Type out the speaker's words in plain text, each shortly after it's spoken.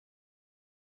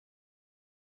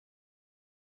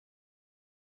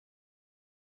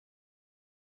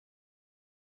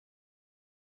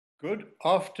Good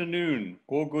afternoon,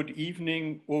 or good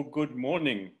evening, or good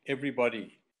morning,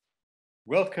 everybody.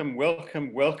 Welcome,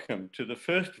 welcome, welcome to the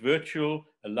first virtual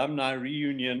alumni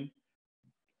reunion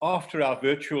after our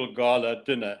virtual gala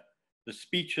dinner, the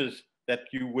speeches that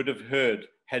you would have heard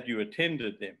had you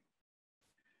attended them.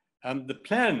 The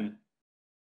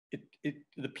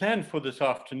plan for this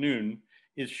afternoon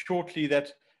is shortly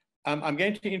that I'm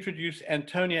going to introduce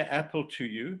Antonia Apple to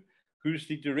you, who's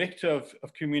the Director of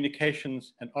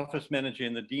Communications and Office Manager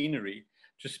in the Deanery,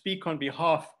 to speak on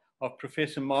behalf of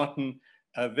Professor Martin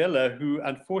Vella, who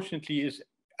unfortunately is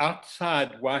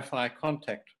outside Wi-Fi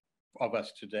contact of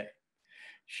us today.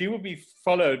 She will be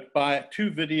followed by two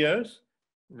videos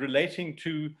relating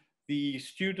to the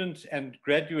students' and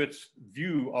graduates'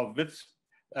 view of Wits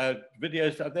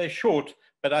videos. They're short,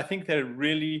 but I think they're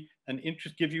really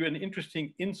give you an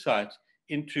interesting insight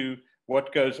into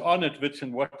what goes on at Wits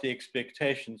and what the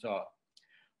expectations are.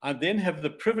 I then have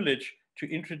the privilege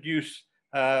to introduce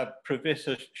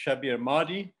Professor Shabir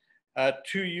Madhi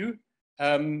to you,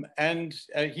 and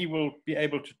he will be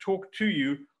able to talk to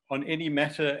you on any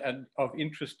matter of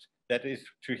interest that is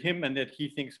to him and that he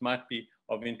thinks might be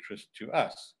of interest to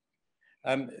us.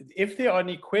 If there are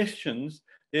any questions,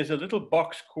 there's a little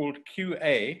box called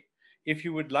QA. If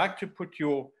you would like to put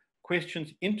your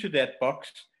questions into that box,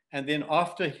 and then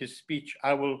after his speech,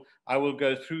 I will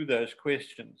go through those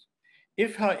questions.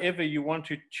 If, however, you want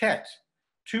to chat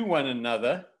to one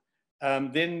another,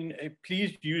 then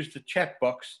please use the chat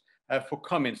box for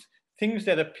comments. Things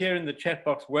that appear in the chat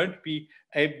box we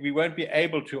won't be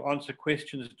able to answer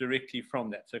questions directly from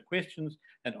that. So questions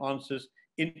and answers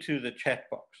into the chat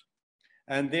box.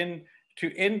 And then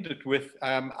to end it with,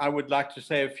 I would like to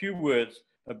say a few words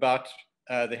about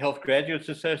the Health Graduates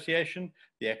Association,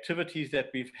 the activities that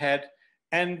we've had,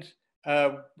 and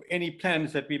any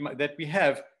plans that we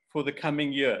have for the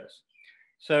coming years.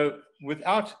 So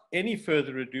without any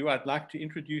further ado, I'd like to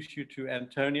introduce you to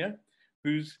Antonia,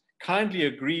 who's kindly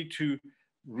agreed to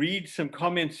read some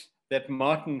comments that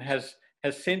Martin has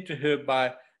sent to her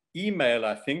by email,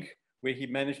 I think, where he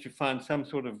managed to find some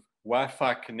sort of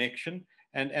Wi-Fi connection.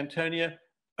 And Antonia,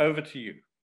 over to you.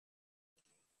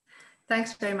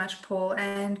 Thanks very much, Paul,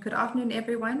 and good afternoon,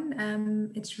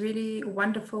 everyone. It's really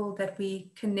wonderful that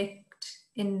we connect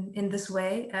in this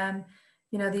way.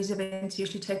 You know, these events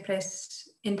usually take place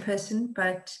in person,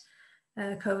 but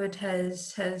COVID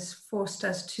has forced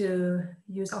us to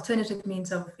use alternative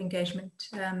means of engagement.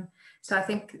 So I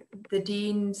think the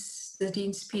dean's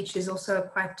speech is also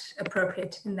quite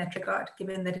appropriate in that regard,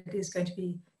 given that it is going to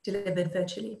be delivered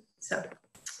virtually. So.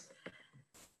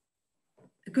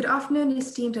 Good afternoon,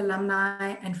 esteemed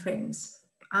alumni and friends.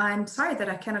 I'm sorry that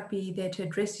I cannot be there to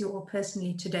address you all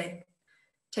personally today.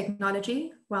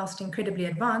 Technology, whilst incredibly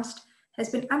advanced, has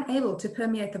been unable to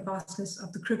permeate the vastness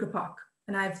of the Kruger Park,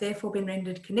 and I have therefore been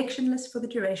rendered connectionless for the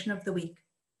duration of the week.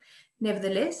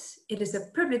 Nevertheless, it is a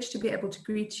privilege to be able to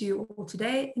greet you all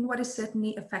today in what is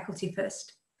certainly a faculty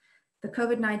first. The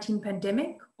COVID-19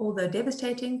 pandemic, although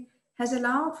devastating, has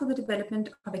allowed for the development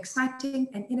of exciting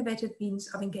and innovative means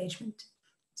of engagement.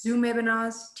 Zoom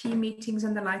webinars, team meetings,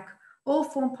 and the like all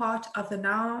form part of the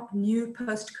now new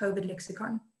post-COVID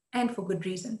lexicon, and for good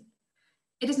reason.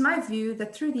 It is my view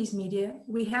that through these media,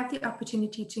 we have the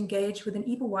opportunity to engage with an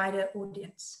even wider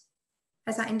audience.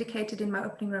 As I indicated in my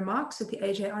opening remarks at the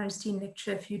A.J. Orenstein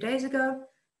lecture a few days ago,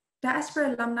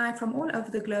 diaspora alumni from all over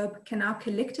the globe can now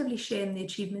collectively share in the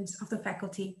achievements of the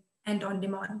faculty and on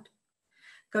demand.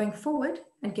 Going forward,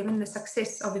 and given the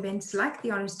success of events like the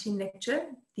Orenstein Lecture,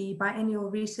 the Biennial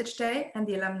Research Day, and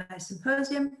the Alumni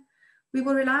Symposium, we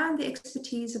will rely on the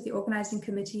expertise of the organizing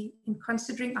committee in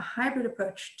considering a hybrid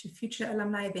approach to future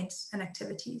alumni events and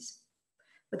activities.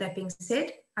 With that being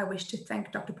said, I wish to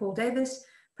thank Dr. Paul Davis,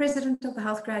 President of the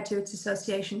Health Graduates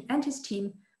Association, and his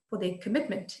team for their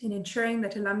commitment in ensuring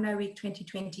that Alumni Week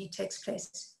 2020 takes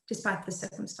place, despite the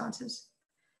circumstances.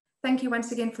 Thank you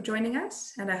once again for joining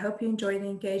us, and I hope you enjoy the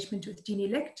engagement with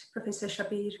Dean-elect Professor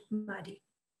Shabir Madhi.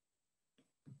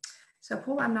 So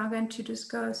Paul, I'm now going to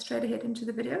just go straight ahead into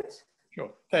the videos. Sure,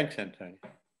 thanks, Antonia.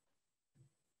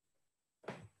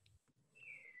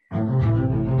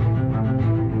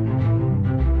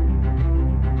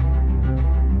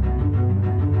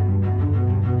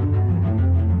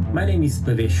 My name is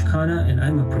Bhavesh Khanna, and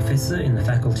I'm a professor in the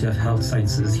Faculty of Health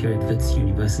Sciences here at Wits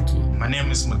University. My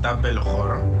name is Mutabel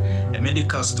Khora, a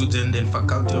medical student in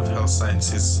Faculty of Health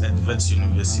Sciences at Wits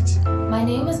University. My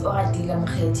name is Oradila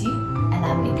Mkheti, and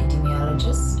I'm an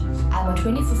epidemiologist. I'm a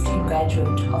 2015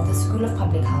 graduate of the School of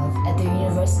Public Health at the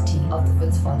University of the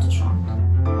Witwatersrand.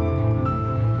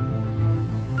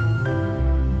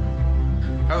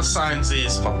 Health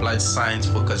sciences for applied science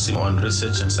focusing on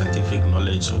research and scientific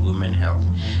knowledge of women's health.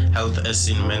 Health as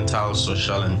in mental,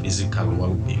 social, and physical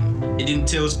well-being. It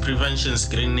entails prevention,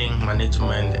 screening,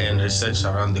 management, and research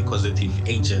around the causative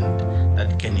agent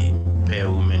that can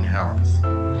impair women's health.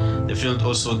 The field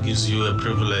also gives you a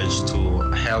privilege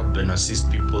to help and assist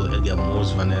people at their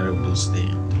most vulnerable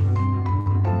state.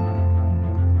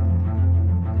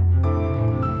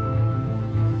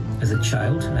 As a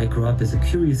child, I grew up as a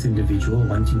curious individual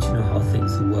wanting to know how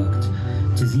things worked.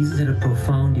 Diseases had a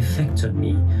profound effect on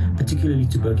me, particularly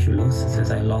tuberculosis,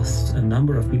 as I lost a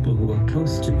number of people who were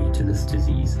close to me to this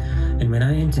disease. And when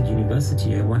I entered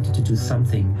university, I wanted to do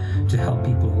something to help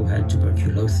people who had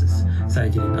tuberculosis. So I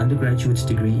did an undergraduate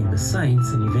degree in the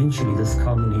science, and eventually this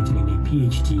culminated in a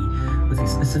PhD with a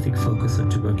specific focus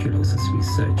on tuberculosis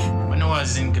research. When I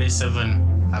was in grade 7,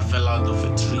 I fell out of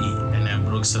a tree and I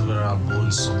broke several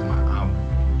bones of my arm,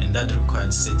 and that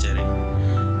required surgery.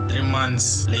 3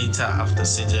 months later, after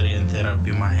surgery and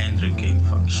therapy, my hand regained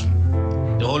function.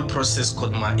 The whole process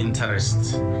caught my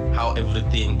interest, how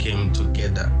everything came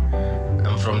together.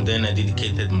 And from then, I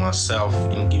dedicated myself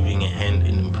in giving a hand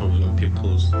in improving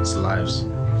people's lives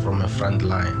from a front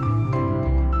line.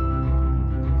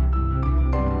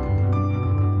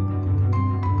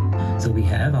 So we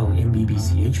have our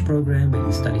MBBCH program where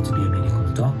you study to be a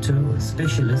medical doctor or a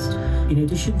specialist. In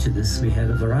addition to this, we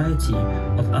have a variety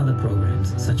of other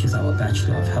programs, such as our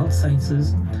Bachelor of Health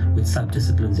Sciences with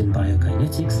subdisciplines in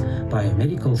biokinetics,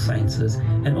 biomedical sciences,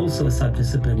 and also a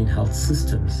subdiscipline in health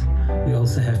systems. We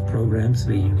also have programs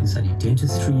where you can study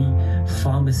dentistry,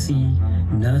 pharmacy,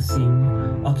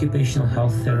 nursing, occupational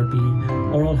health therapy,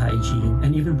 oral hygiene,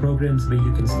 and even programs where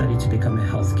you can study to become a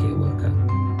healthcare worker.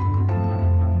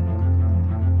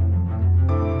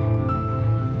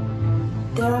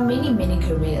 There are many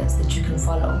careers that you can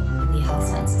follow in the health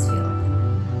sciences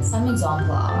field. Some examples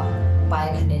are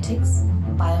biokinetics,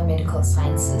 biomedical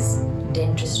sciences,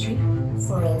 dentistry,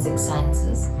 forensic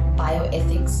sciences,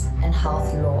 bioethics and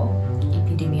health law,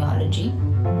 epidemiology,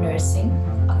 nursing,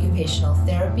 occupational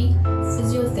therapy,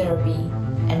 physiotherapy,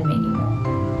 and many more.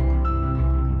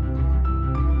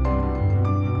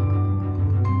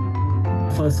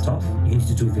 First off, you need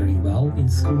to do very well in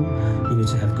school. You need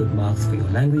to have good marks for your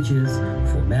languages,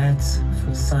 for maths,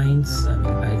 for science,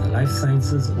 either life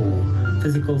sciences or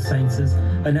physical sciences.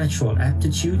 A natural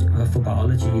aptitude for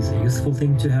biology is a useful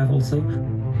thing to have also.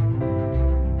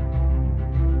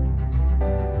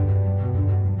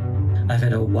 I've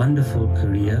had a wonderful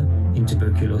career in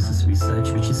tuberculosis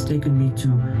research, which has taken me to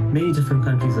many different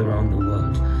countries around the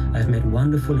world. I've met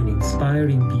wonderful and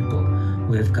inspiring people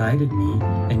who have guided me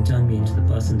and turned me into the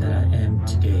person that I am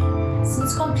today.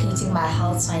 Since completing my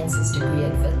health sciences degree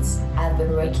at Wits, I've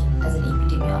been working as an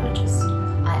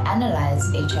epidemiologist. I analyze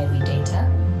HIV data,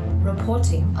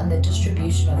 reporting on the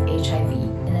distribution of HIV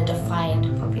in a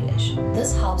defined population.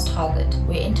 This helps target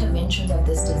where interventions of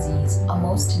this disease are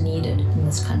most needed in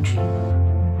this country.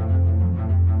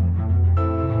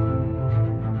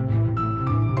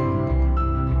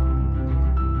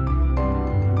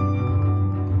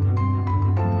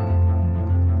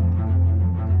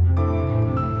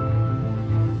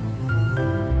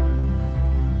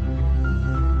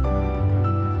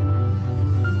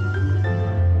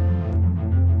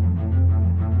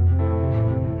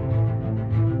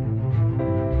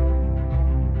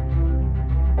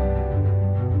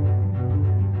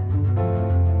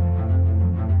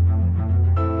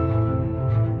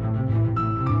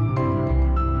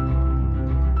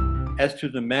 as to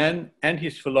the man and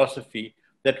his philosophy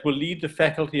that will lead the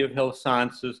Faculty of Health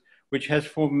Sciences, which has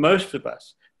for most of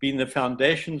us been the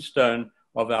foundation stone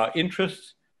of our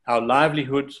interests, our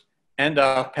livelihoods, and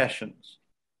our passions.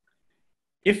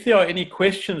 If there are any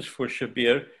questions for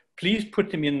Shabir, please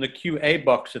put them in the QA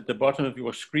box at the bottom of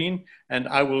your screen, and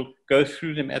I will go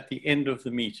through them at the end of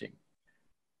the meeting.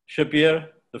 Shabir,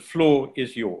 the floor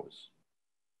is yours.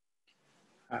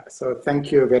 So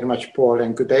thank you very much, Paul,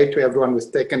 and good day to everyone who's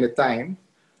taken the time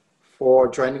for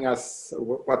joining us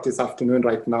this afternoon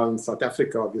right now in South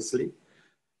Africa, obviously.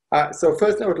 So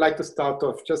first I would like to start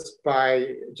off just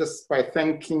by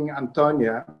thanking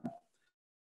Antonia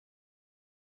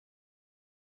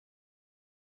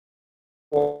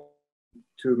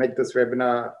to make this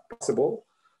webinar possible,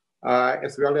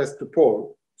 as well as to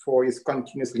Paul for his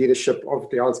continuous leadership of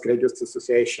the Health Graduates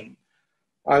Association.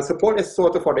 So Paul has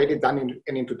sort of already done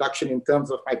an introduction in terms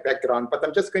of my background, but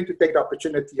I'm just going to take the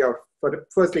opportunity of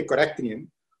firstly correcting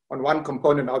him on one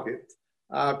component of it,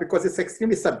 because it's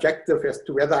extremely subjective as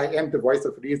to whether I am the voice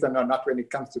of reason or not when it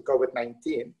comes to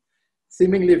COVID-19.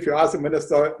 Seemingly, if you ask the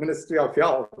Ministry of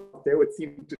Health, they would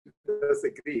seem to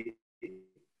disagree.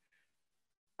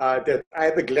 that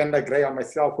either Glenda Gray or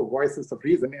myself were voices of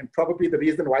reason, and probably the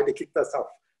reason why they kicked us off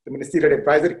the Ministerial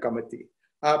Advisory Committee.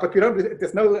 But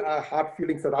there's no hard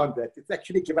feelings around that. It's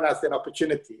actually given us an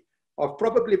opportunity of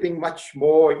probably being much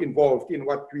more involved in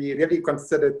what we really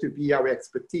consider to be our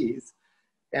expertise.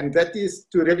 And that is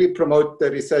to really promote the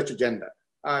research agenda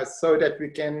so that we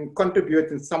can contribute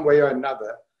in some way or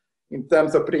another in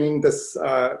terms of bringing this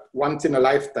once in a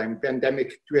lifetime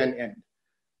pandemic to an end.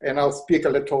 And I'll speak a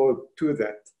little to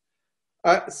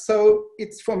that. So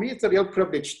for me, it's a real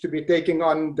privilege to be taking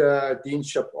on the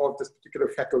deanship of this particular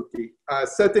faculty.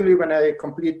 Certainly when I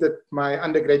completed my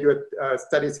undergraduate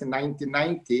studies in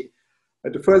 1990,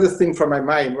 the furthest thing from my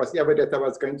mind was ever that I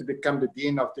was going to become the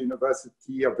dean of the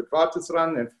University of the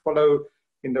Witwatersrand and follow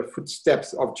in the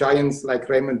footsteps of giants like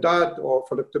Raymond Dodd or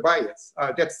Philip Tobias.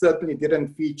 That certainly didn't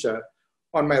feature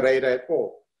on my radar at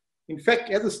all. In fact,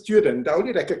 as a student, the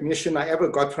only recognition I ever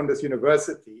got from this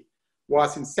university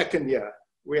was in second year,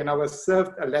 when I was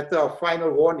served a letter of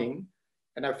final warning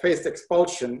and I faced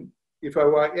expulsion if I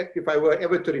were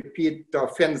ever to repeat the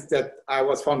offense that I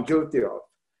was found guilty of.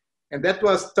 And that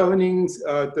was stoning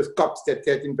the cops that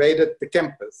had invaded the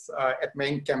campus, at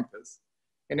main campus.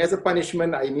 And as a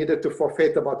punishment, I needed to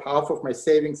forfeit about half of my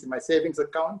savings in my savings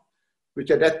account,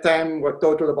 which at that time were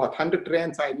total about 100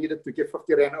 Rand. So I needed to give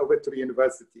 50 Rand over to the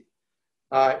university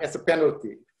as a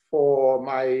penalty for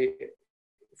my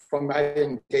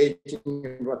engaging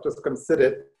in what was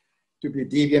considered to be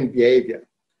deviant behavior.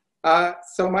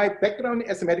 So my background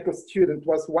as a medical student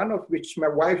was one of which my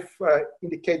wife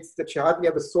indicates that she hardly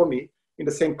ever saw me in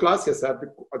the same class as her,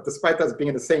 despite us being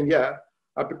in the same year,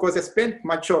 because I spent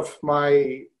much of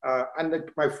my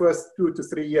first 2 to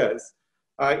 3 years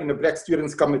in the Black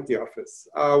Students Committee office,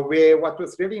 where what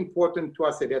was really important to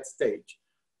us at that stage,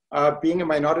 being a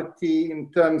minority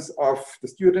in terms of the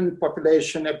student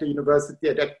population at the university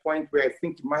at that point, where I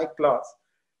think in my class,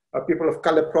 people of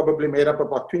color probably made up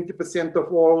about 20%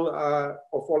 of all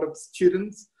of the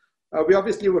students. We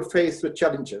obviously were faced with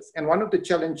challenges. And one of the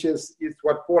challenges is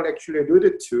what Paul actually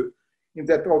alluded to, in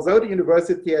that although the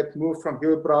university had moved from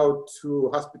Hillbrow to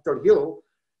Hospital Hill,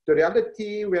 the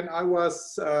reality when I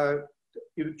was,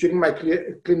 during my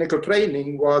clinical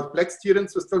training, was Black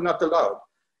students were still not allowed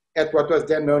at what was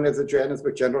then known as the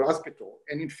Johannesburg General Hospital.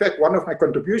 And in fact, one of my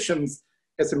contributions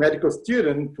as a medical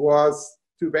student was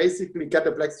to basically get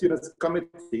the Black Students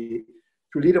Committee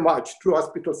to lead a march through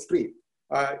Hospital Street,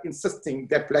 insisting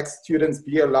that Black students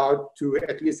be allowed to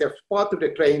at least have part of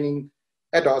their training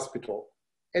at the hospital.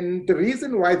 And the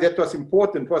reason why that was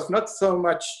important was not so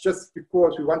much just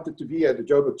because we wanted to be at the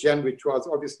Joburg Gen, which was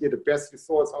obviously the best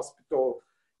resource hospital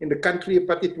in the country,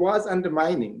 but it was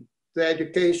undermining the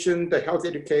education, the health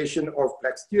education of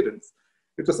Black students.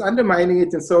 It was undermining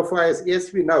it insofar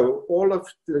as we know, all of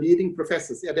the leading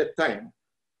professors at that time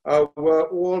were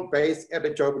all based at the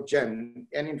Joburg Gen.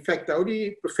 And in fact, the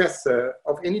only professor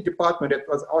of any department that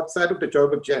was outside of the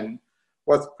Joburg Gen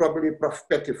was probably Prof.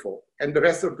 Pettiful and the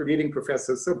rest of the leading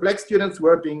professors. So Black students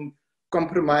were being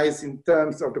compromised in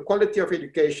terms of the quality of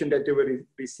education that they were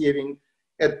receiving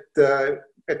at the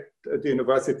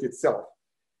university itself.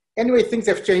 Anyway, things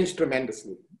have changed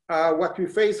tremendously. What we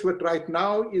face with right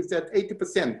now is that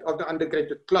 80% of the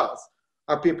undergraduate class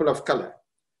are people of color.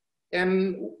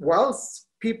 And whilst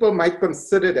people might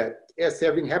consider that as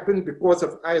having happened because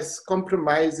of us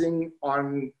compromising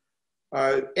on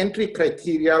entry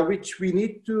criteria, which we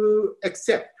need to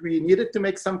accept. We needed to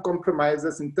make some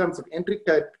compromises in terms of entry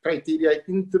criteria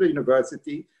into the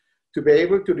university to be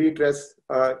able to redress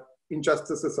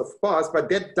injustices of past, but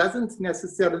that doesn't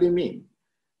necessarily mean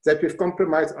that we've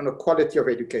compromised on the quality of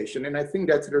education. And I think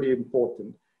that's really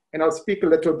important. And I'll speak a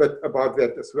little bit about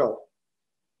that as well.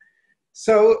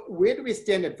 So where do we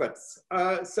stand at Wits?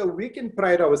 So we can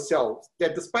pride ourselves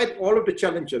that despite all of the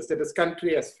challenges that this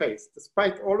country has faced,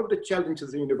 despite all of the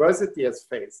challenges the university has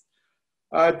faced,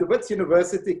 the Wits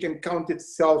University can count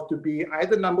itself to be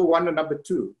either number 1 or number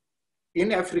 2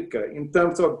 in Africa in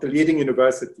terms of the leading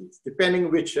universities. Depending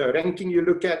which ranking you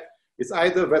look at, it's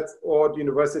either Wits or the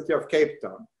University of Cape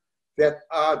Town that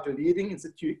are the leading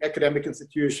academic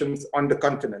institutions on the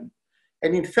continent.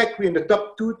 And in fact, we're in the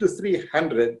top 200 to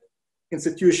 300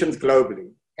 institutions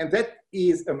globally. And that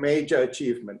is a major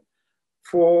achievement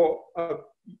for an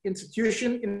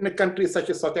institution in a country such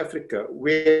as South Africa,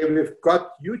 where we've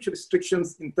got huge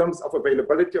restrictions in terms of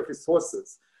availability of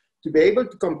resources. To be able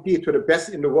to compete with the best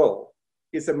in the world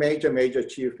is a major, major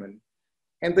achievement.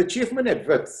 And the achievement at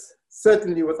Wits,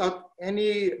 certainly without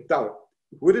any doubt,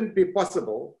 wouldn't be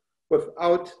possible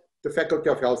without the Faculty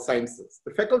of Health Sciences.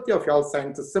 The Faculty of Health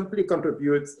Sciences simply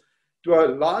contributes to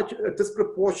a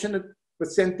disproportionate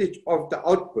percentage of the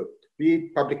output be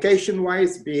it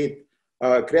publication-wise, be it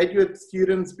graduate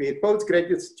students, be it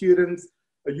postgraduate students.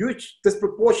 A huge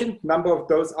disproportionate number of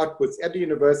those outputs at the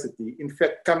university, in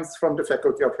fact, comes from the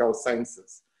Faculty of Health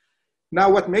Sciences. Now,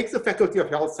 what makes the Faculty of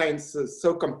Health Sciences so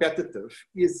competitive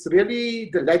is really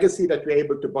the legacy that we're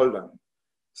able to build on.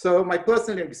 So my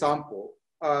personal example,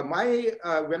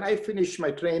 when I finished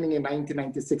my training in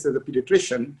 1996 as a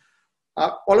pediatrician,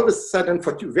 all of a sudden,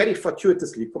 very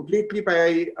fortuitously, completely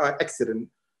by accident,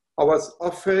 I was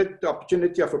offered the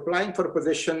opportunity of applying for a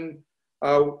position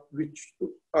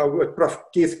with Prof.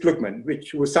 Keith Klugman,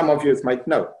 who some of you might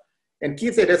know. And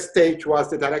Keith at that stage was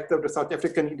the director of the South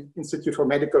African Institute for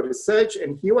Medical Research,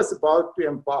 and he was about to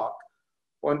embark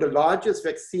on the largest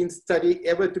vaccine study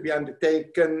ever to be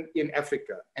undertaken in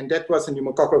Africa, and that was a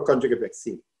pneumococcal conjugate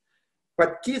vaccine.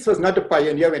 But Keith was not a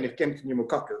pioneer when it came to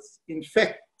pneumococcus. In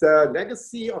fact, the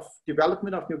legacy of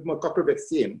development of pneumococcal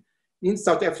vaccine in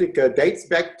South Africa dates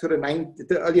back to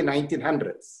the early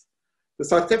 1900s. The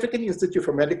South African Institute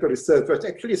for Medical Research was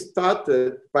actually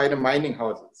started by the mining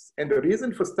houses. And the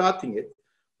reason for starting it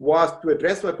was to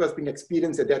address what was being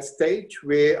experienced at that stage,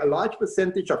 where a large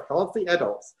percentage of healthy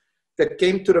adults that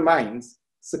came to the mines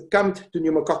succumbed to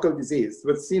pneumococcal disease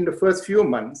within the first few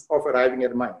months of arriving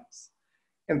at the mines.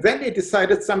 And then they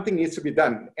decided something needs to be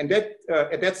done. And that,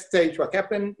 at that stage, what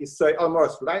happened is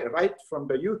almost right from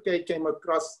the UK came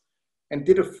across and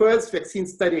did the first vaccine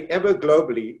study ever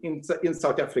globally in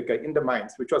South Africa, in the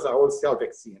mines, which was a whole cell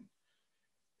vaccine.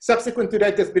 Subsequent to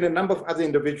that, there's been a number of other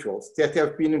individuals that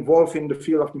have been involved in the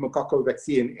field of pneumococcal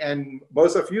vaccine. And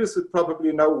most of you should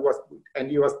probably know, and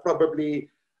he was probably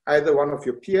either one of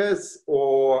your peers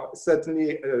or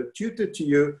certainly a tutor to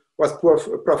you, was Prof.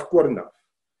 Koornhof.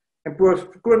 And Prof.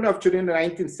 Koornhof during the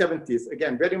 1970s,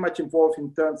 again, very much involved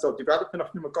in terms of development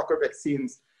of pneumococcal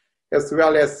vaccines, as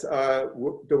well as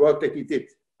the work that he did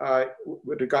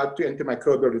with regard to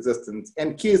antimicrobial resistance.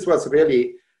 And Keith was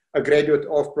really a graduate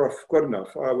of Prof.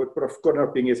 Koornhof, with Prof.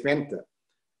 Koornhof being his mentor.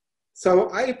 So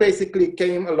I basically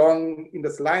came along in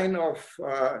this line of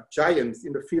giants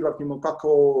in the field of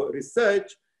pneumococcal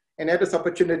research and had this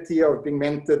opportunity of being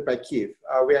mentored by Keith,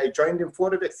 where I joined him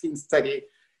for the vaccine study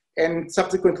and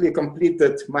subsequently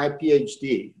completed my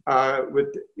PhD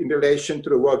in relation to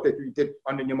the work that we did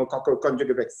on the pneumococcal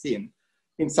conjugate vaccine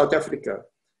in South Africa.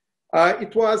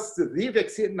 It was the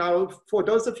vaccine. Now, for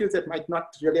those of you that might not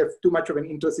really have too much of an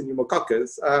interest in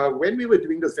pneumococcus, when we were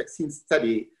doing this vaccine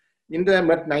study in the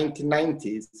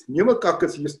mid-1990s,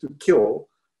 pneumococcus used to kill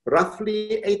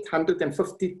roughly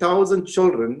 850,000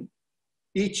 children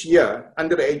each year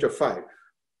under the age of 5.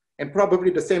 And probably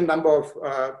the same number of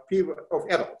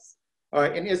adults.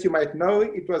 And as you might know,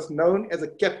 it was known as a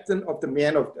captain of the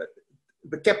man of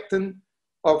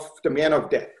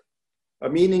death,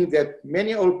 meaning that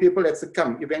many old people that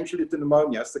succumb eventually to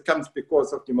pneumonia succumbs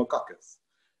because of pneumococcus.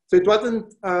 So it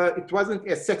wasn't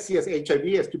as sexy as HIV,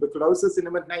 as tuberculosis in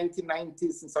the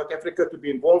mid-1990s in South Africa to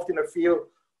be involved in a field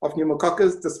of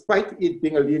pneumococcus, despite it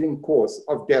being a leading cause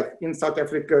of death in South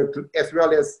Africa, as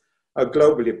well as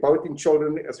globally, both in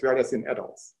children as well as in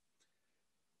adults.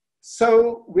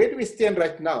 So where do we stand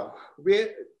right now?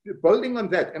 We're building on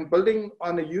that and building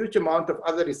on a huge amount of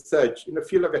other research in the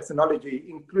field of vaccinology,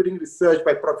 including research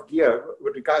by Prof. Geer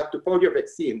with regard to polio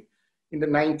vaccine in the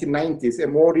 1990s.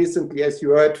 And more recently, as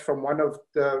you heard from one of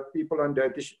the people on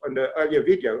the earlier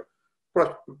video,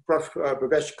 Prof.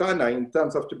 Bhavesh Khanna, in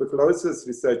terms of tuberculosis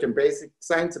research and basic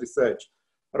science research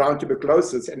around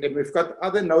tuberculosis. And then we've got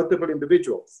other notable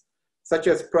individuals, such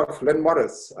as Prof. Lynn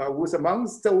Morris, who's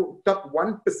amongst the top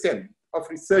 1% of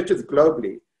researchers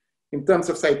globally in terms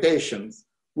of citations,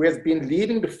 who has been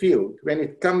leading the field when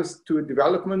it comes to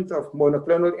development of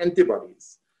monoclonal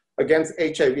antibodies against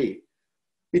HIV.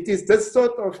 It is this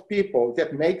sort of people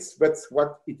that makes Wits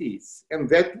what it is, and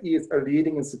that is a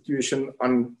leading institution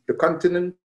on the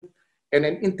continent and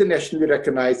an internationally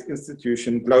recognized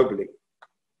institution globally.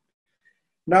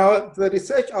 Now, the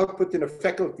research output in the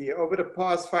faculty over the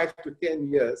past 5 to 10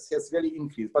 years has really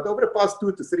increased, but over the past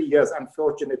 2 to 3 years,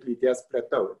 unfortunately, it has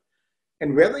plateaued.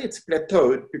 And whether it's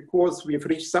plateaued because we've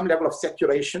reached some level of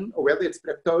saturation, or whether it's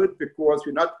plateaued because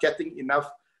we're not getting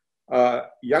enough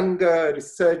younger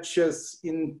researchers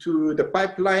into the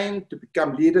pipeline to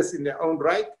become leaders in their own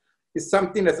right, is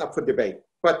something that's up for debate.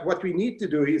 But what we need to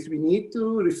do is we need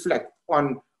to reflect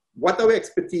on what our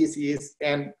expertise is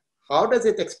and how does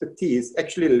that expertise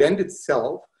actually lend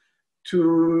itself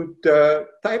to the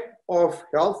type of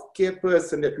healthcare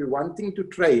person that we're wanting to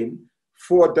train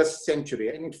for this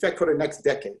century, and in fact for the next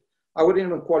decade. I wouldn't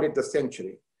even call it the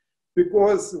century.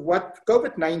 Because what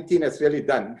COVID-19 has really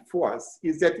done for us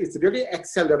is that it's really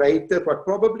accelerated what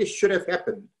probably should have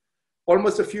happened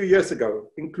almost a few years ago,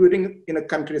 including in a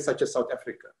country such as South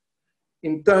Africa,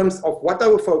 in terms of what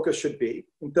our focus should be,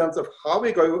 in terms of how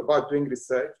we go about doing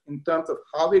research, in terms of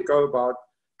how we go about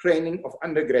training of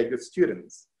undergraduate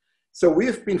students. So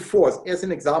we've been forced, as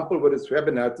an example with this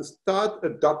webinar, to start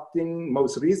adopting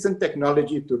most recent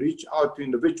technology to reach out to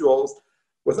individuals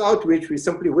without which we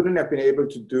simply wouldn't have been able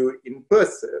to do in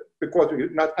person, because we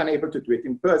were not unable to do it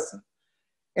in person.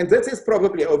 And this is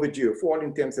probably overdue for all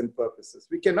intents and purposes.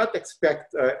 We cannot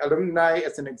expect alumni,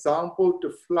 as an example, to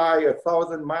fly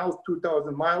 1,000 miles,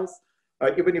 2,000 miles,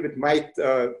 even if it might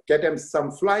get them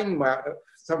some flying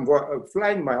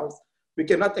miles. We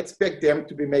cannot expect them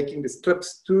to be making these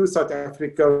trips to South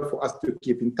Africa for us to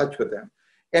keep in touch with them.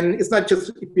 And it's not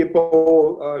just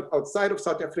people outside of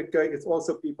South Africa, it's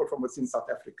also people from within South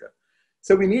Africa.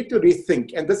 So we need to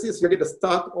rethink, and this is really the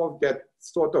start of that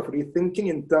sort of rethinking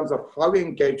in terms of how we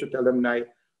engage with alumni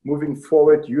moving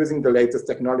forward using the latest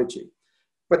technology.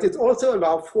 But it also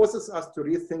forces us to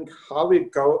rethink how we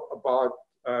go about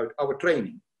our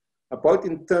training, about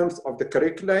in terms of the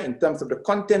curricula, in terms of the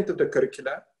content of the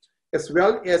curricula, as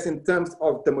well as in terms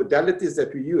of the modalities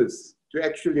that we use to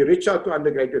actually reach out to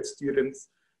undergraduate students,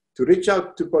 to reach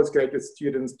out to postgraduate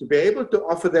students, to be able to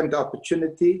offer them the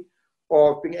opportunity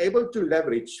of being able to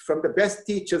leverage from the best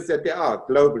teachers that there are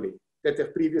globally that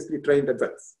have previously trained at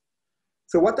Wits.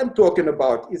 So what I'm talking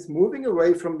about is moving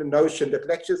away from the notion that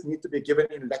lectures need to be given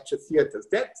in lecture theaters.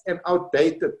 That's an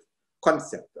outdated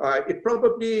concept. It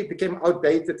probably became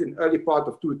outdated in early part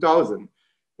of 2000.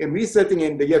 And we're sitting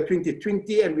in the year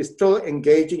 2020 and we're still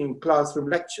engaging in classroom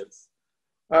lectures.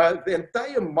 The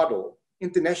entire model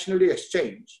internationally has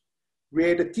changed,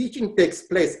 where the teaching takes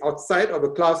place outside of a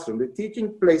classroom. The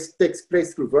teaching takes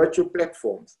place through virtual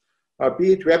platforms,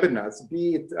 be it webinars,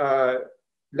 be it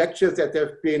lectures that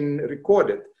have been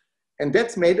recorded, and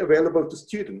that's made available to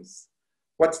students.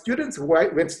 When students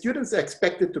are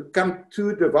expected to come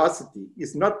to the varsity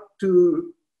is not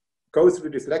to go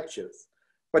through these lectures,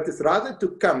 but it's rather to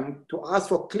come to ask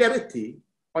for clarity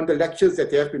on the lectures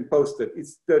that have been posted.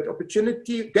 It's the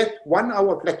opportunity, that 1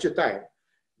 hour of lecture time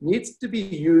needs to be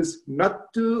used not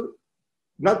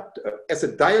as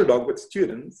a dialogue with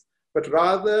students, but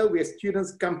rather where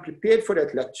students come prepared for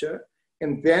that lecture,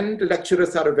 and then the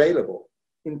lecturers are available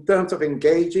in terms of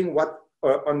engaging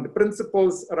on the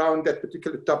principles around that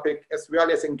particular topic, as well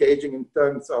as engaging in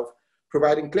terms of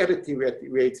providing clarity where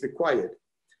it's required.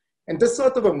 And this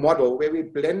sort of a model where we're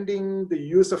blending the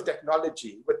use of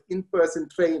technology with in-person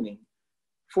training,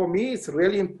 for me, it's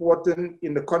really important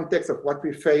in the context of what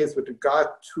we face with regard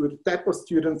to the type of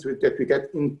students that we get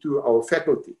into our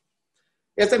faculty.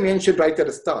 As I mentioned right at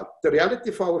the start, the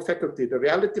reality for our faculty, the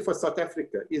reality for South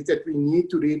Africa is that we need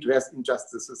to redress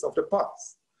injustices of the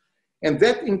past. And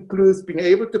that includes being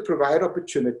able to provide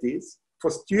opportunities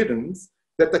for students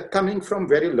that are coming from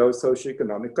very low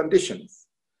socioeconomic conditions.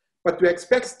 But to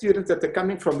expect students that are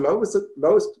coming from low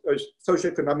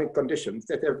socioeconomic conditions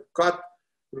that have got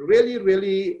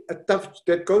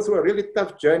that goes through a really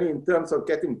tough journey in terms of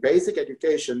getting basic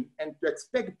education, and to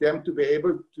expect them to be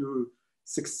able to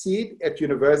succeed at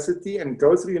university and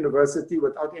go through university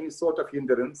without any sort of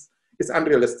hindrance is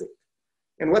unrealistic.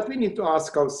 And what we need to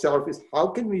ask ourselves is, how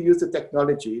can we use the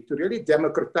technology to really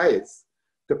democratize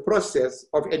the process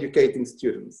of educating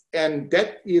students? And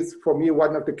that is, for me,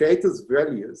 one of the greatest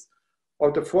values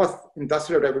of the fourth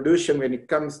industrial revolution when it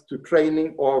comes to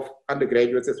training of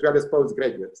undergraduates as well as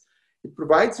postgraduates. It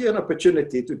provides you an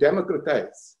opportunity to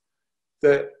democratize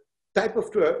the type of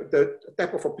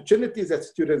opportunities that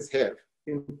students have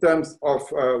in terms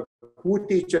of who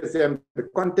teaches them, the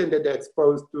content that they're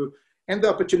exposed to, and the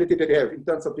opportunity that they have in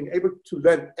terms of being able to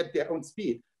learn at their own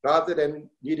speed, rather than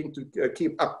needing to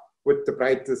keep up with the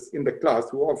brightest in the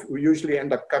class, who usually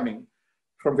end up coming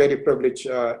from very privileged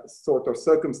sort of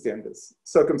circumstances.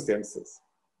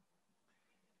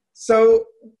 So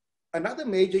another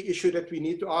major issue that we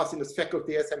need to ask in this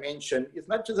faculty, as I mentioned, is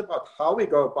not just about how we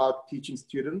go about teaching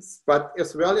students, but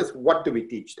as well as what do we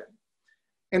teach them.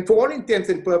 And for all intents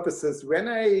and purposes,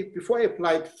 before I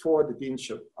applied for the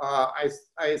deanship, I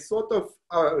sort of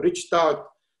reached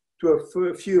out to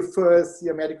a few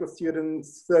first-year medical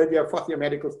students, third-year, fourth-year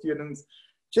medical students,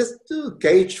 just to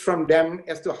gauge from them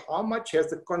as to how much has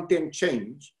the content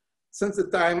changed since the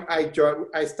time I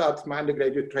started my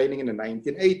undergraduate training in the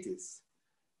 1980s.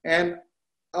 And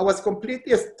I was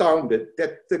completely astounded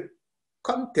that the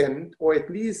content, or at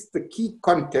least the key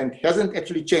content, hasn't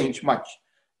actually changed much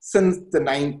since the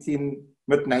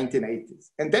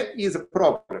mid-1980s. And that is a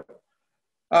problem.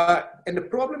 And the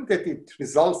problem that it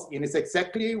results in is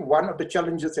exactly one of the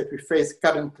challenges that we face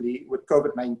currently with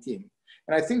COVID-19.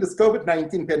 And I think this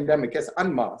COVID-19 pandemic has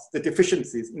unmasked the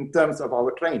deficiencies in terms of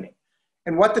our training.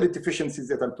 And what are the deficiencies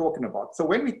that I'm talking about? So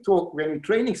when we're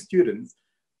training students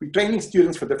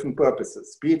for different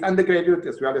purposes, be it undergraduate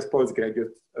as well as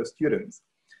postgraduate students.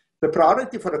 The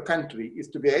priority for the country is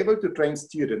to be able to train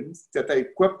students that are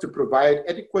equipped to provide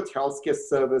adequate healthcare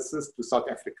services to South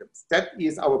Africans. That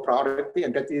is our priority,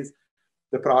 and that is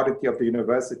the priority of the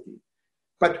university.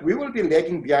 But we will be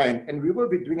lagging behind, and we will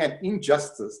be doing an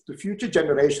injustice to future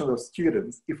generations of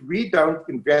students if we don't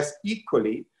invest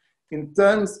equally in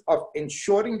terms of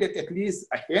ensuring that at least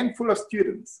a handful of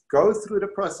students go through the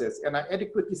process and are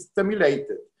adequately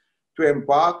stimulated to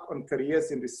embark on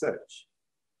careers in research.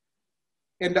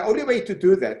 And the only way to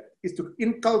do that is to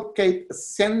inculcate a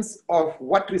sense of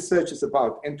what research is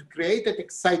about and to create that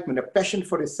excitement, a passion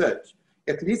for research,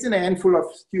 at least in a handful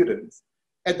of students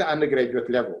at the undergraduate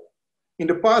level. In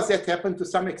the past, that happened to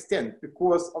some extent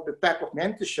because of the type of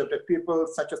mentorship that people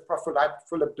such as Prof.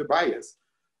 Philip Tobias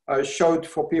showed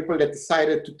for people that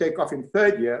decided to take off in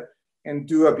third year and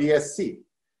do a BSc.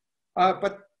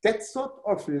 But that sort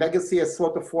of legacy has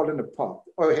sort of fallen apart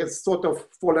or has sort of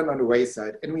fallen on the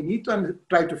wayside. And we need to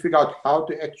try to figure out how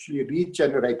to actually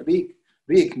regenerate,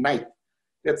 reignite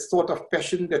that sort of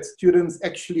passion that students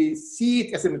actually see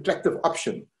it as an attractive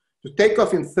option to take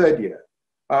off in third year.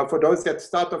 For those that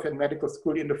start off in medical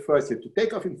school in the first year, to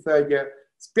take off in third year,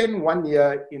 spend 1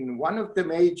 year in one of the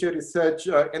major research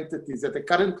entities that are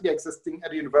currently existing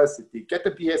at the university, get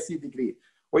a BSc degree,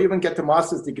 or even get a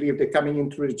master's degree if they're coming in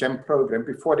through the GEM program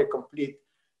before they complete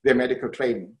their medical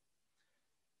training.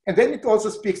 And then it also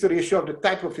speaks to the issue of the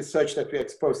type of research that we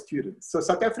expose students. So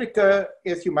South Africa,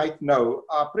 as you might know,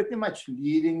 are pretty much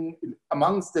leading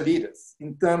amongst the leaders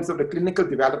in terms of the clinical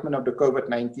development of the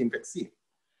COVID-19 vaccine.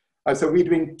 So we're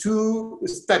doing 2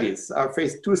 studies,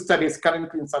 phase 2 studies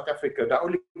currently in South Africa, the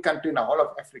only country in the whole of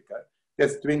Africa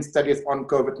that's doing studies on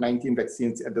COVID-19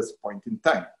 vaccines at this point in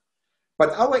time.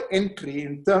 But our entry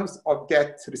in terms of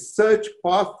that research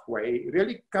pathway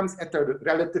really comes at a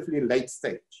relatively late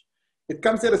stage. It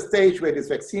comes at a stage where these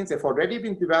vaccines have already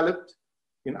been developed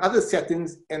in other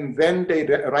settings, and then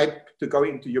they're ripe to go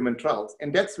into human trials.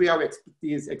 And that's where our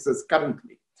expertise exists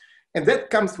currently. And that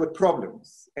comes with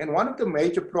problems. And one of the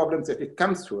major problems that it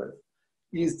comes with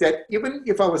is that even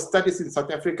if our studies in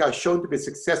South Africa are shown to be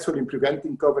successful in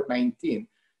preventing COVID-19,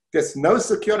 there's no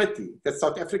security that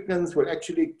South Africans will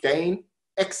actually gain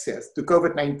access to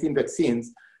COVID-19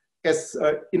 vaccines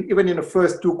even in the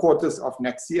first 2 quarters of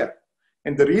next year.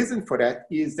 And the reason for that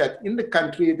is that in the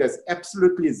country, there's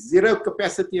absolutely zero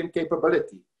capacity and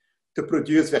capability to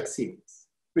produce vaccines,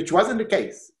 which wasn't the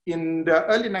case. In the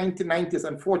early 1990s,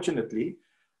 unfortunately,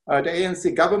 the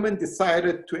ANC government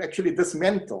decided to actually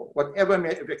dismantle whatever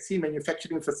vaccine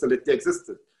manufacturing facility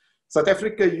existed. South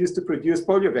Africa used to produce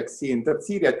polio vaccine,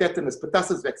 diphtheria, tetanus,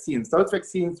 pertussis vaccines. Those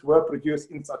vaccines were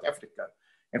produced in South Africa.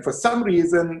 And for some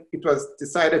reason, it was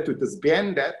decided to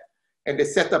disband that, and they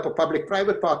set up a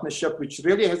public-private partnership, which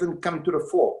really hasn't come to the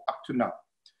fore up to now.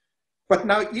 But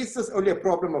now, is this only a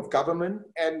problem of government?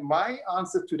 And my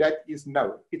answer to that is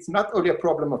no, it's not only a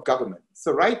problem of government.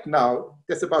 So right now,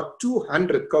 there's about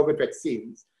 200 COVID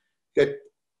vaccines that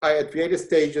are at various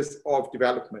stages of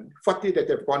development, 40 that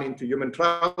have gone into human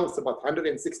trials, about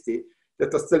 160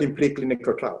 that are still in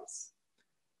preclinical trials.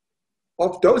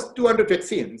 Of those 200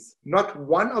 vaccines, not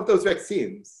one of those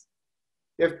vaccines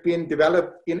have been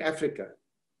developed in Africa.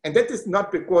 And that is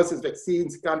not because these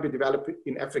vaccines can't be developed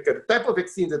in Africa. The type of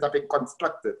vaccines that have been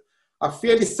constructed are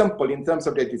fairly simple in terms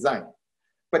of their design.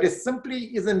 But there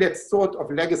simply isn't that sort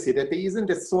of legacy, that there isn't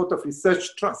that sort of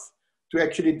research trust to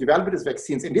actually develop these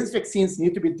vaccines. And these vaccines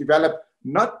need to be developed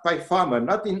not by pharma,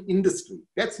 not in industry.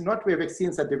 That's not where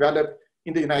vaccines are developed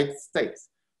in the United States.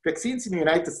 Vaccines in the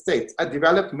United States are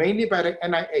developed mainly by the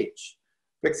NIH.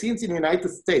 Vaccines in the United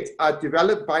States are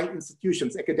developed by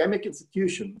institutions, academic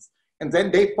institutions, and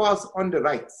then they pass on the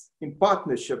rights in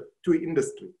partnership to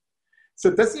industry.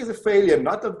 So this is a failure,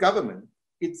 not of government.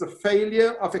 It's a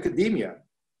failure of academia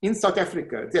in South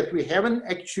Africa, that we haven't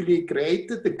actually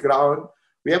created the ground,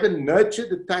 we haven't nurtured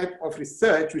the type of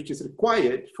research which is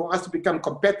required for us to become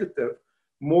competitive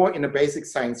more in a basic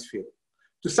science field.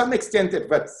 To some extent at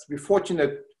Wits, we're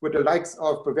fortunate with the likes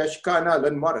of Pravesh Khanna,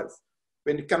 Lynn Morris,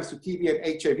 when it comes to TB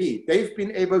and HIV. They've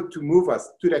been able to move us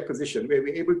to that position where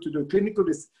we're able to do clinical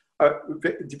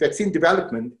vaccine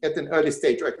development at an early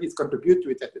stage, or at least contribute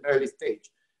to it at an early stage.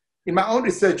 In my own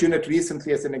research unit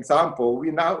recently, as an example,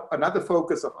 another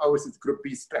focus of ours is Group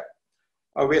B strep,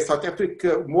 where South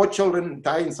Africa, more children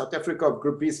die in South Africa of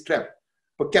Group B strep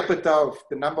per capita of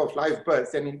the number of live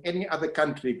births than in any other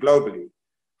country globally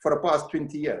for the past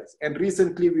 20 years. And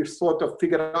recently we've sort of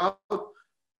figured out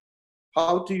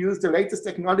how to use the latest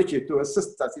technology to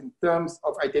assist us in terms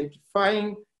of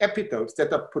identifying epitopes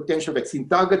that are potential vaccine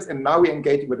targets. And now we're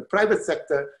engaging with the private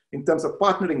sector in terms of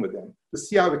partnering with them to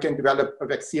see how we can develop a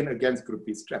vaccine against Group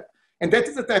B strep. And that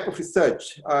is the type of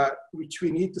research which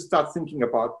we need to start thinking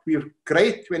about. We're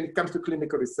great when it comes to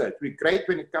clinical research. We're great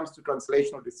when it comes to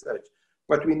translational research.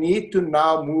 But we need to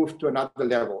now move to another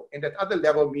level. And that other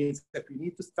level means that we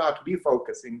need to start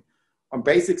refocusing on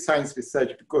basic science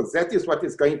research, because that is what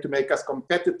is going to make us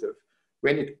competitive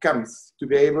when it comes to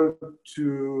be able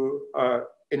to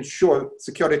ensure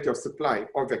security of supply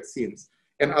of vaccines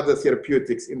and other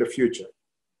therapeutics in the future.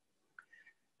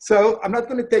 So I'm not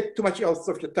going to take too much else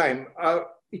of your time.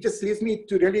 It just leaves me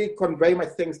to really convey my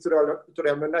thanks to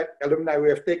the alumni who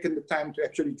have taken the time to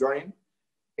actually join.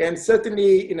 And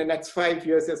certainly in the next 5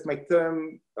 years as my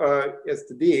term as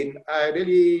the Dean, I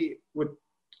really would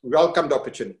welcome the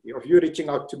opportunity of you reaching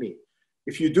out to me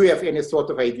if you do have any sort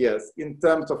of ideas in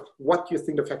terms of what you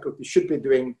think the faculty should be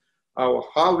doing,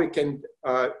 how we can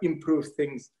improve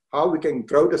things, how we can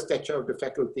grow the stature of the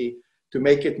faculty to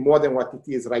make it more than what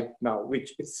it is right now,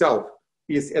 which itself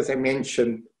is, as I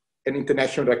mentioned, an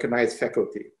internationally recognized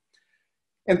faculty.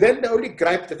 And then the only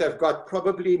gripe that I've got,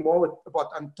 probably more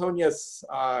about Antonia's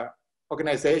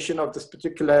organization of this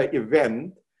particular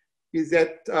event, is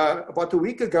that about a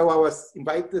week ago, I was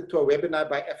invited to a webinar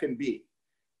by FNB,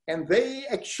 and they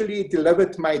actually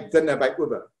delivered my dinner by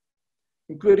Uber,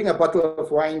 including a bottle of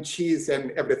wine, cheese,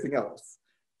 and everything else.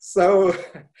 So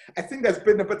I think there's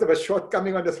been a bit of a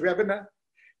shortcoming on this webinar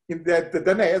in that the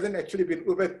dinner hasn't actually been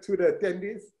Ubered to the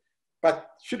attendees. But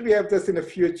should we have this in the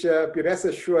future, be rest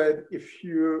assured,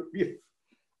 if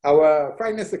our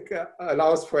finance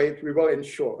allows for it, we will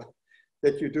ensure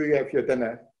that you do have your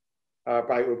dinner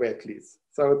by Uber at least.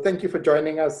 So thank you for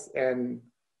joining us, and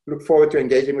look forward to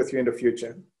engaging with you in the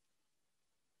future.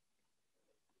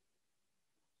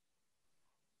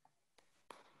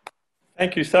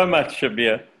 Thank you so much,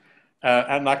 Shabir.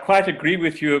 And I quite agree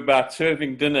with you about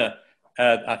serving dinner.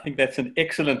 I think that's an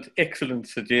excellent, excellent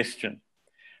suggestion.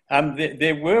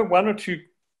 There were one or two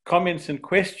comments and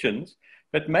questions,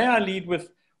 but may I lead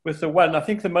with the one? I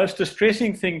think the most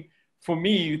distressing thing for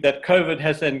me that COVID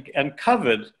has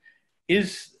uncovered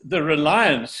is the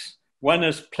reliance one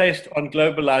has placed on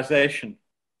globalization.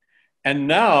 And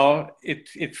now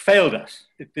it failed us.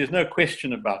 There's no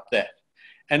question about that.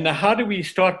 And now how do we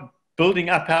start building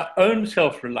up our own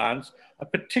self-reliance,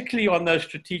 particularly on those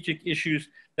strategic issues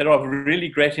that are of really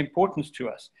great importance to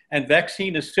us? And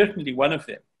vaccine is certainly one of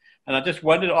them. And I just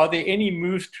wondered, are there any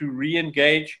moves to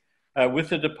re-engage with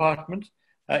the department?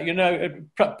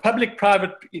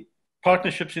 Public-private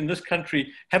partnerships in this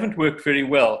country haven't worked very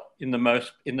well in the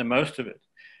most of it.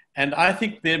 And I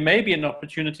think there may be an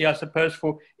opportunity, I suppose,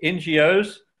 for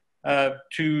NGOs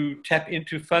to tap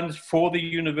into funds for the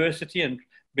university, and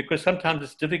because sometimes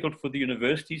it's difficult for the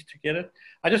universities to get it.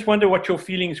 I just wonder what your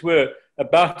feelings were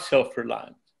about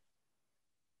self-reliance.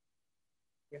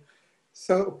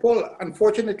 So, Paul,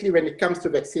 unfortunately, when it comes to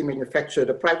vaccine manufacture,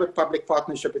 the private-public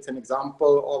partnership is an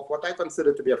example of what I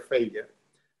consider to be a failure.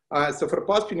 So for the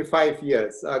past 25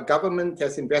 years, government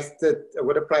has invested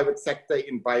with the private sector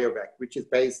in BioVac, which is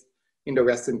based in the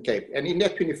Western Cape. And in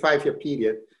that 25-year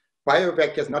period,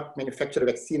 BioVac has not manufactured a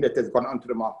vaccine that has gone onto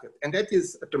the market. And that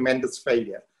is a tremendous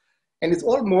failure. And it's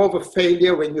all more of a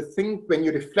failure when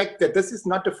you reflect that this is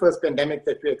not the first pandemic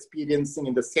that we're experiencing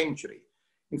in the century.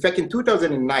 In fact, in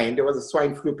 2009, there was a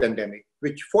swine flu pandemic,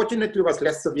 which fortunately was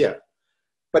less severe.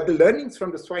 But the learnings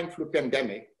from the swine flu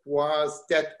pandemic was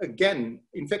that, again,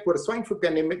 in fact, with the swine flu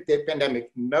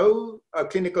pandemic, no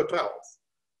clinical trials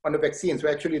on the vaccines were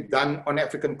actually done on the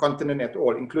African continent at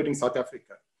all, including South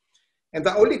Africa. And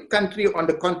the only country on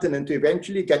the continent to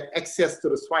eventually get access to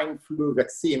the swine flu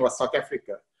vaccine was South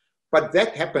Africa. But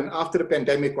that happened after the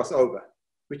pandemic was over,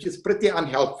 which is pretty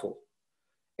unhelpful.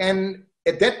 And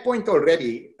at that point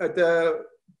already, the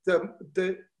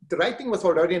writing was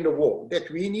already in the wall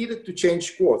that we needed to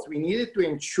change course. We needed to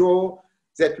ensure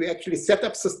that we actually set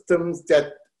up systems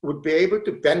that would be able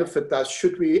to benefit us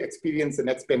should we experience the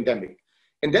next pandemic.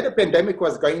 And that a pandemic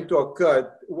was going to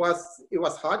occur it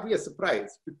was hardly a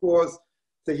surprise, because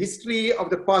the history of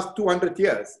the past 200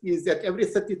 years is that every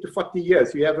 30 to 40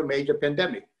 years you have a major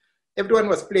pandemic. Everyone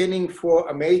was planning for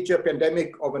a major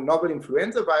pandemic of a novel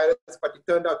influenza virus, but it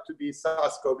turned out to be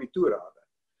SARS-CoV-2 rather.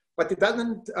 But it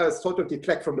doesn't sort of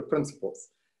detract from the principles.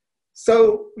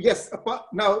 So yes,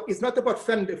 now it's not about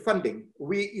funding.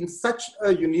 We're in such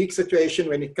a unique situation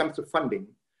when it comes to funding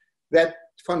that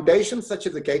foundations such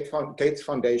as the Gates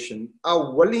Foundation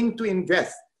are willing to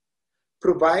invest,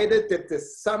 provided that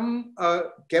there's some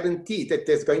guarantee that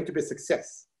there's going to be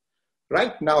success.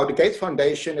 Right now, the Gates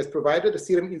Foundation has provided the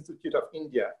Serum Institute of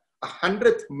India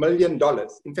 $100 million,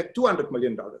 in fact, $200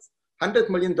 million, $100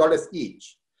 million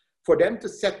each, for them to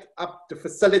set up the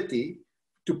facility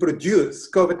to produce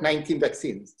COVID-19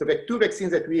 vaccines. So there are two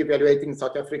vaccines that we're evaluating in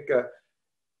South Africa.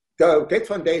 The Gates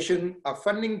Foundation are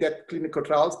funding that clinical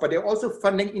trials, but they're also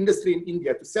funding industry in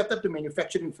India to set up the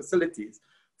manufacturing facilities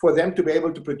for them to be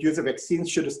able to produce a vaccine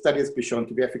should the studies be shown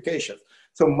to be efficacious.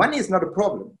 So money is not a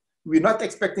problem. We're not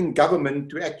expecting government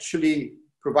to actually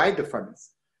provide the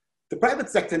funds. The private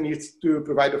sector needs to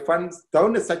provide the funds.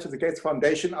 Donors such as the Gates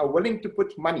Foundation are willing to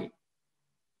put money,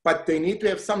 but they need to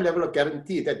have some level of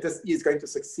guarantee that this is going to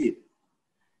succeed.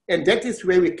 And that is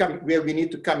where we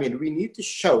need to come in. We need to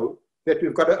show that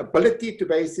we've got an ability to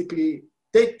basically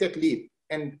take that leap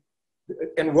and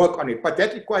work on it. But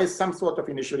that requires some sort of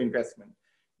initial investment.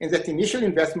 And that initial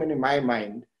investment, in my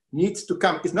mind, needs to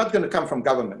come, it's not going to come from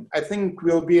government. I think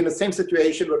we'll be in the same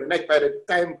situation by the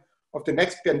time of the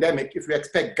next pandemic, if we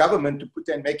expect government to put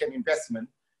and make an investment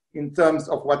in terms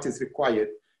of what is required.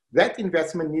 That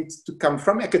investment needs to come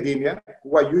from academia,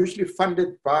 who are usually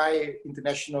funded by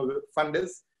international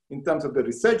funders in terms of the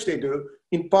research they do,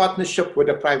 in partnership with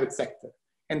the private sector.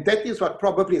 And that is what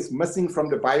probably is missing from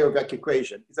the BioVac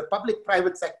equation. It's a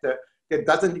public-private sector that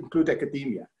doesn't include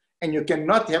academia. And you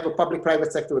cannot have a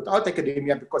public-private sector without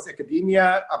academia, because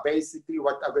academia are basically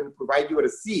what are going to provide you with a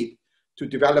seed to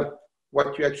develop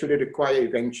what you actually require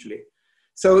eventually.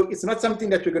 So it's not something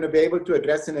that we're going to be able to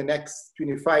address in the next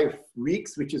 25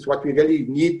 weeks, which is what we really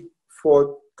need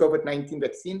for COVID-19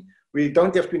 vaccine. We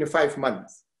don't have 25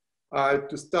 months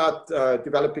to start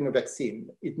developing a vaccine.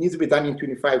 It needs to be done in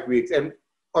 25 weeks. And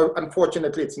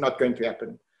unfortunately, it's not going to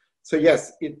happen. So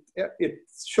yes,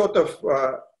 it's short of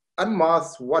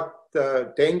unmask what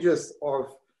the dangers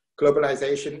of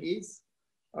globalization is,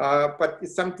 but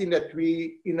it's something that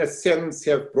we, in a sense,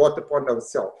 have brought upon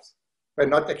ourselves by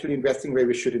not actually investing where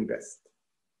we should invest.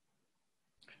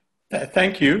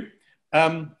 Thank you.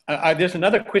 There's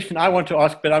another question I want to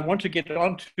ask, but I want to get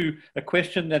on to a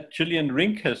question that Gillian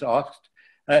Rink has asked.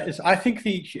 Her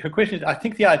question is, I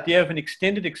think the idea of an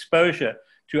extended exposure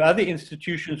to other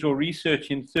institutions or research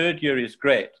in third year is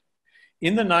great.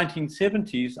 In the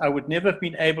 1970s, I would never have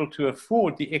been able to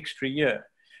afford the extra year.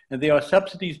 And there are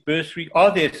subsidies,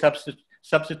 are there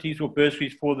subsidies or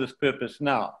bursaries for this purpose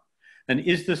now? And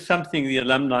is this something the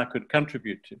alumni could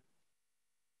contribute to?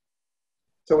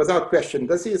 So without question,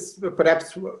 this is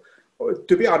perhaps,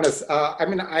 to be honest, I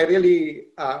mean, I really,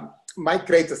 my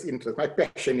greatest interest, my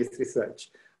passion is research.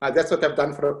 That's what I've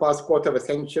done for the past quarter of a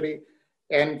century.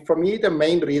 And for me, the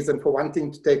main reason for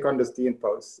wanting to take on this dean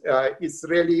post is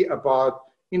really about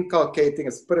inculcating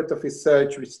a spirit of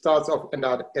research which starts off at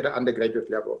an undergraduate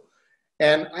level.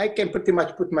 And I can pretty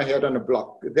much put my head on a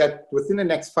block that within the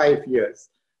next 5 years,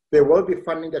 there will be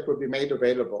funding that will be made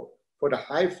available for the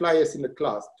high flyers in the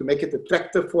class to make it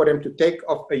attractive for them to take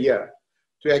off a year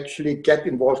to actually get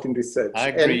involved in research. I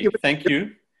agree. Thank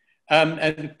you.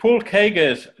 And Paul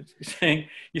Kager is saying,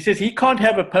 he says he can't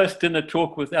have a post-dinner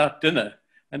talk without dinner.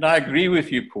 And I agree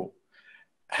with you, Paul.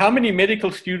 How many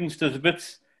medical students does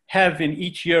Wits have in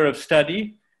each year of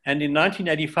study? And in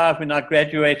 1985, when I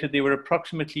graduated, there were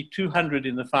approximately 200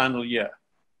 in the final year.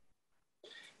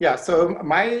 Yeah, so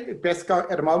my best count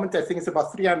at the moment, I think it's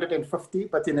about 350.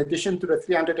 But in addition to the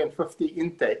 350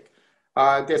 intake,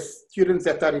 there's students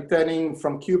that are returning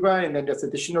from Cuba, and then there's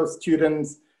additional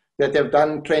students that have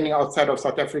done training outside of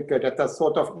South Africa that are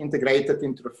sort of integrated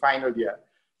into the final year.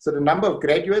 So the number of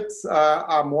graduates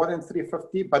are more than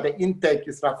 350, but the intake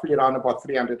is roughly around about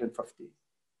 350.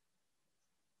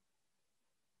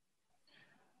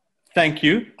 Thank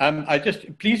you.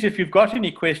 Please, if you've got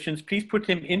any questions, please put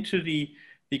them into the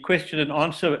question and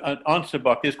answer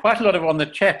box. There's quite a lot on the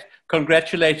chat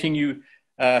congratulating you,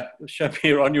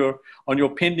 Shabir, on your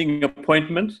pending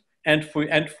appointment and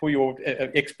for your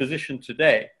exposition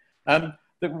today.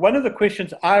 One of the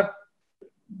questions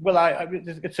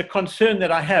it's a concern that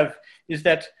I have is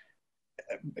that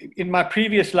in my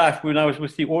previous life, when I was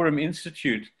with the Aurum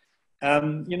Institute,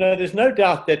 there's no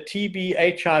doubt that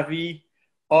TB, HIV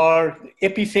are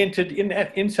epicentered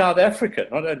in South Africa,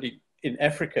 not only in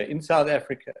Africa, in South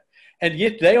Africa. And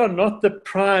yet they are not the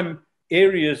prime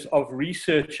areas of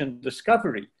research and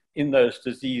discovery in those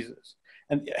diseases.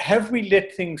 And have we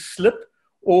let things slip,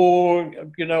 or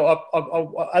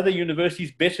are other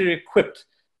universities better equipped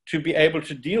to be able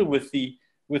to deal with the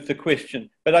question?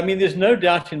 But I mean, there's no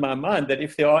doubt in my mind that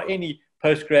if there are any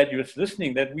postgraduates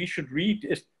listening, that we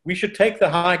should take the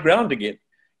high ground again,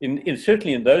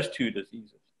 certainly in those two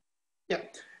diseases. Yeah,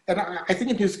 and I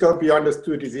think it needs to go beyond those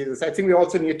two diseases. I think we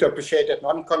also need to appreciate that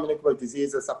non-communicable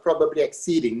diseases are probably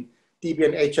exceeding TB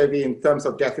and HIV in terms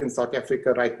of death in South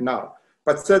Africa right now,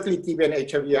 but certainly TB and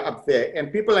HIV are up there.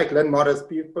 And people like Lynn Morris,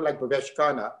 people like Bhavesh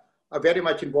Khanna are very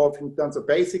much involved in terms of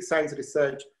basic science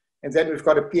research. And then we've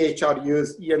got a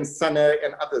PHRUs, Ian Sunner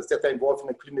and others that are involved in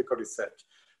the clinical research.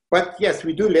 But yes,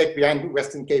 we do lag behind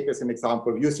Western Cape as an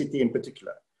example, UCT in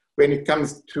particular, when it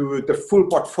comes to the full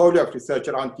portfolio of research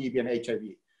around TB and HIV.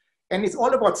 And it's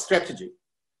all about strategy.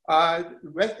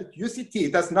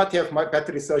 UCT does not have much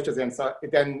better researchers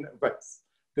than Wits.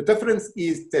 The difference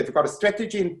is they've got a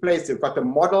strategy in place, they've got a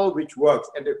model which works,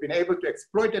 and they've been able to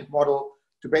exploit that model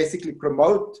to basically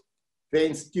promote their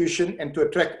institution and to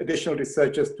attract additional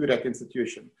researchers to that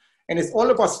institution. And it's all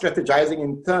about strategizing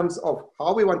in terms of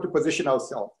how we want to position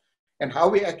ourselves and how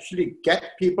we actually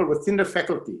get people within the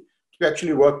faculty to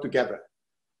actually work together.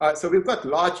 So we've got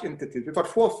large entities. We've got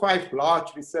 4 or 5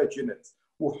 large research units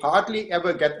who hardly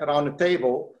ever get around a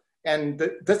table. And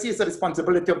this is the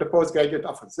responsibility of the postgraduate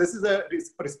office. This is the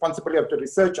responsibility of the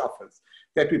research office,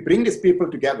 that we bring these people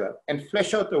together and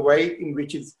flesh out a way in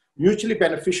which is mutually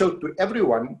beneficial to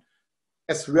everyone,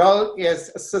 as well as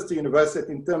assist the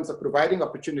university in terms of providing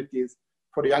opportunities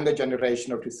for the younger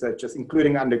generation of researchers,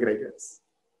 including undergraduates.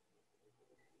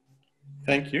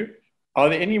 Thank you. Are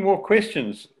there any more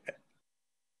questions?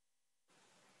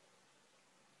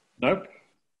 Nope.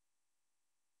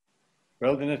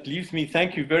 Well, then it leaves me,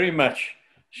 thank you very much,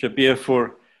 Shabir,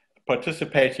 for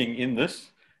participating in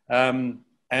this. I'm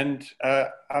going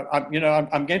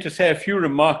to say a few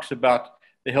remarks about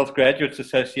the Health Graduates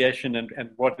Association and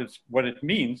what it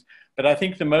means. But I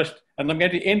think the most, and I'm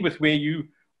going to end with where you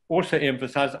also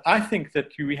emphasize, I think that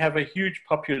we have a huge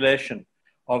population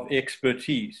of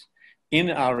expertise in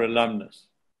our alumnus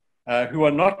who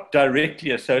are not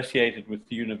directly associated with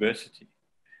the university.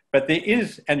 But there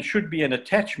is and should be an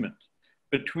attachment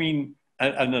between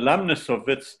an alumnus of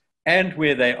Wits and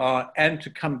where they are, and to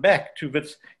come back to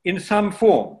Wits in some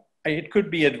form. It could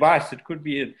be advice, it could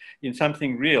be in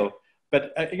something real,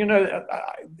 but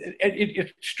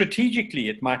strategically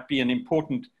it might be an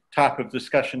important type of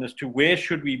discussion as to where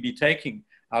should we be taking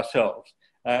ourselves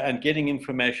and getting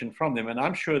information from them. And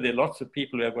I'm sure there are lots of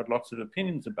people who have got lots of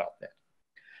opinions about that.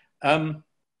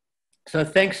 So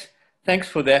thanks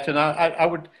for that. And I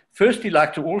would firstly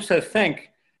like to also thank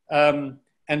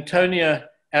Antonia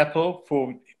Apple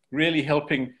for really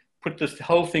helping put this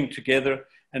whole thing together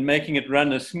and making it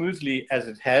run as smoothly as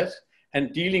it has,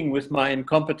 and dealing with my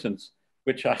incompetence,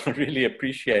 which I really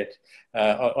appreciate,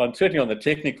 certainly on the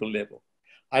technical level.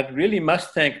 I really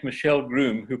must thank Michelle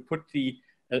Groom, who put the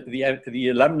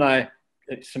alumni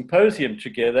symposium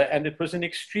together, and it was an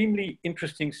extremely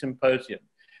interesting symposium.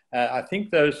 I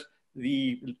think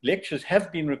the lectures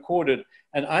have been recorded,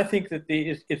 and I think that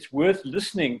it's worth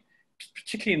listening,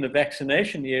 particularly in the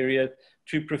vaccination area,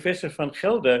 to Professor van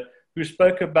Gelder, who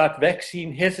spoke about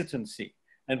vaccine hesitancy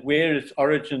and where its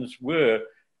origins were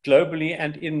globally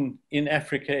and in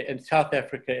Africa and South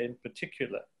Africa in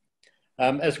particular,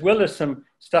 as well as some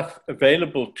stuff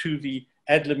available to the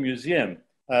Adler Museum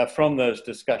from those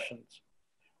discussions.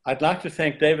 I'd like to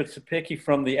thank David Sepeki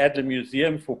from the Adler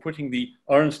Museum for putting the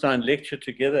Orenstein lecture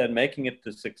together and making it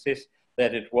the success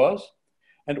that it was,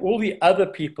 and all the other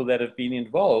people that have been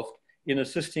involved in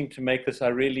assisting to make this. I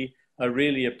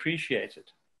really appreciate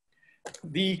it.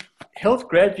 The Health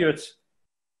Graduates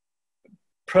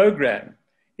program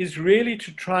is really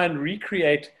to try and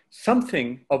recreate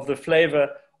something of the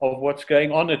flavor of what's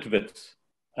going on at Wits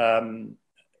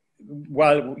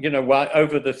while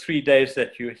over the 3 days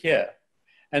that you're here.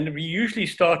 And we usually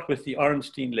start with the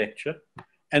Orenstein lecture,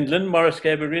 and Lynn Morris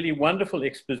gave a really wonderful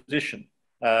exposition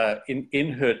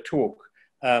in her talk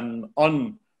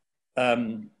on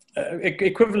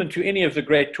equivalent to any of the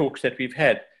great talks that we've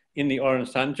had in the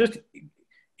Orenstein, just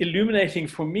illuminating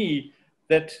for me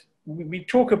that we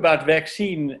talk about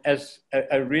vaccine as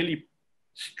a really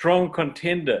strong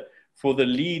contender for the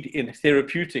lead in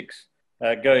therapeutics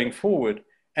going forward.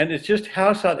 And it's just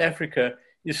how South Africa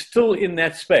is still in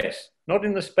that space, not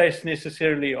in the space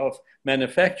necessarily of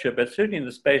manufacture, but certainly in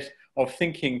the space of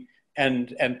thinking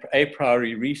and a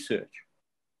priori research.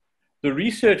 The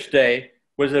research day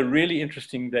was a really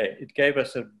interesting day. It gave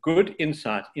us a good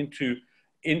insight into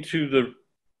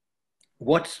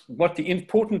what the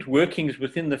important workings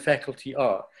within the faculty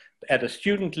are at a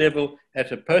student level,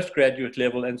 at a postgraduate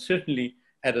level, and certainly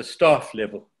at a staff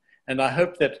level. And I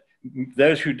hope that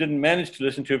those who didn't manage to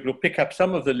listen to it will pick up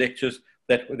some of the lectures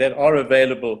that are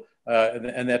available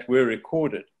and that were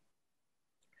recorded.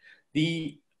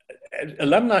 The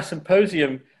Alumni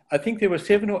Symposium, I think there were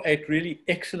 7 or 8 really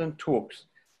excellent talks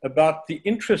about the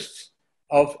interests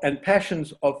of and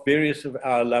passions of various of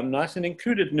our alumni, and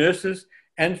included nurses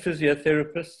and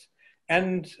physiotherapists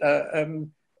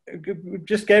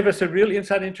just gave us a real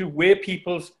insight into where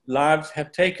people's lives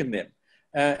have taken them.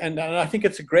 And I think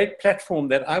it's a great platform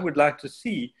that I would like to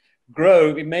see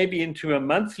grow maybe into a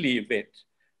monthly event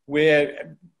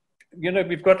where, you know,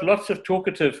 we've got lots of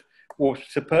talkative or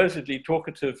supposedly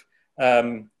talkative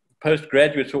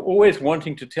postgraduates who are always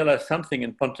wanting to tell us something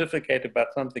and pontificate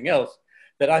about something else,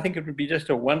 that I think it would be just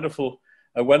a wonderful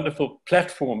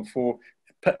platform for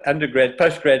undergrad,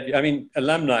 postgrad,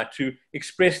 alumni to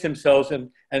express themselves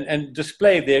and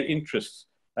display their interests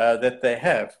that they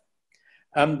have.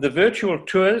 The virtual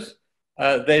tours,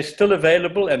 they're still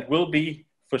available and will be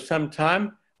for some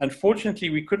time. Unfortunately,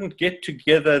 we couldn't get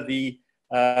together the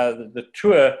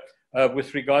tour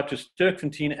with regard to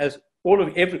Sterkfontein, as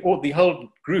the whole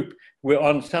group were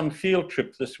on some field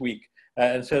trip this week,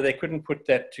 and so they couldn't put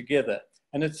that together.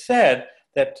 And it's sad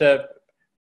that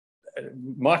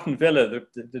Martin Vella,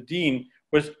 the dean,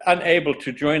 was unable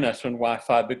to join us on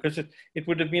Wi-Fi, because it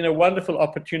would have been a wonderful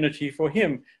opportunity for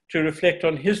him to reflect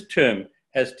on his term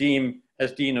as dean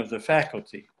of the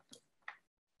faculty.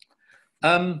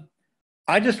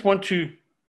 I just want to,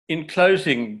 in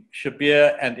closing,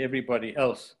 Shabir and everybody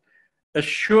else,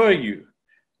 assure you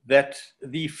that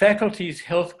the faculty's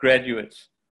health graduates,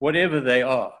 whatever they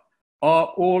are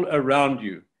all around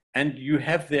you, and you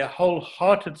have their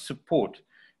wholehearted support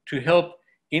to help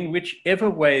in whichever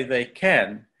way they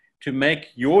can to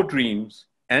make your dreams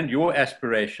and your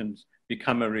aspirations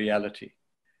become a reality.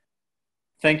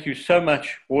 Thank you so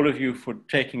much, all of you, for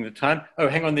taking the time. Oh,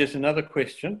 hang on, there's another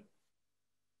question.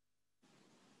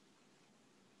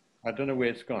 I don't know where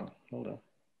it's gone. Hold on.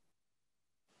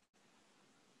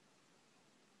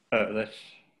 Oh,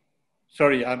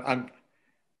 sorry,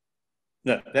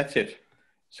 no, that's it.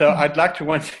 So I'd like to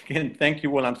once again thank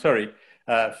you all. I'm sorry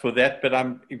for that, but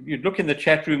if you look in the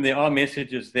chat room, there are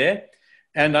messages there.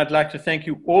 And I'd like to thank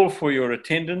you all for your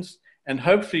attendance, and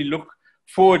hopefully look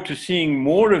forward to seeing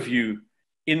more of you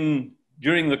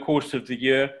during the course of the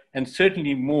year, and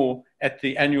certainly more at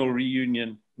the annual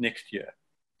reunion next year.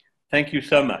 Thank you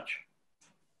so much.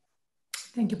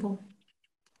 Thank you, Paul.